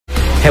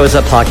Hey, what's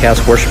up,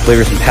 podcast worship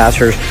leaders and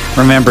pastors?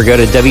 Remember, go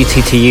to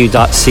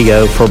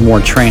WTTU.co for more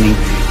training.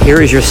 Here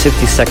is your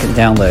 60-second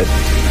download.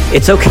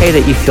 It's okay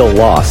that you feel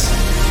lost,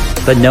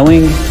 but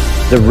knowing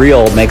the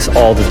real makes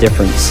all the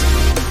difference.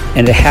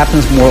 And it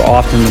happens more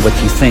often than what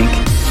you think.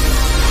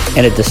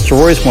 And it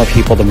destroys more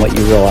people than what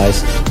you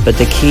realize. But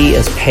the key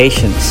is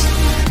patience,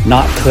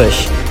 not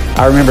push.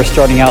 I remember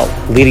starting out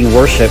leading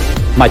worship.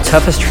 My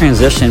toughest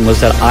transition was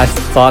that I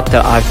thought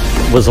that I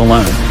was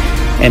alone.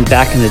 And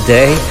back in the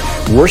day,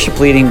 worship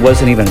leading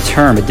wasn't even a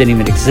term. It didn't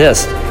even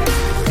exist.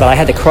 But I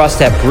had to cross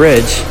that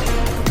bridge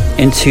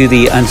into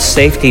the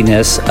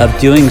unsafetyness of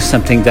doing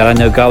something that I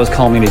know God was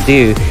calling me to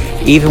do,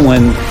 even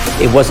when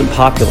it wasn't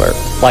popular.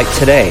 Like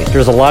today,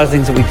 there's a lot of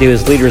things that we do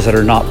as leaders that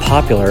are not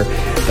popular,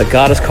 but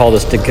God has called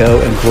us to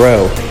go and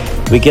grow.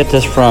 We get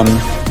this from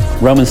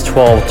Romans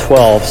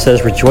 12:12,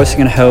 says,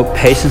 rejoicing in hope,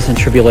 patience in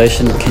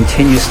tribulation,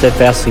 continue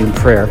steadfastly in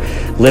prayer.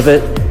 Live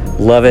it,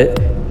 love it,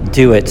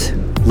 do it.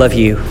 Love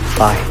you.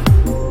 Bye.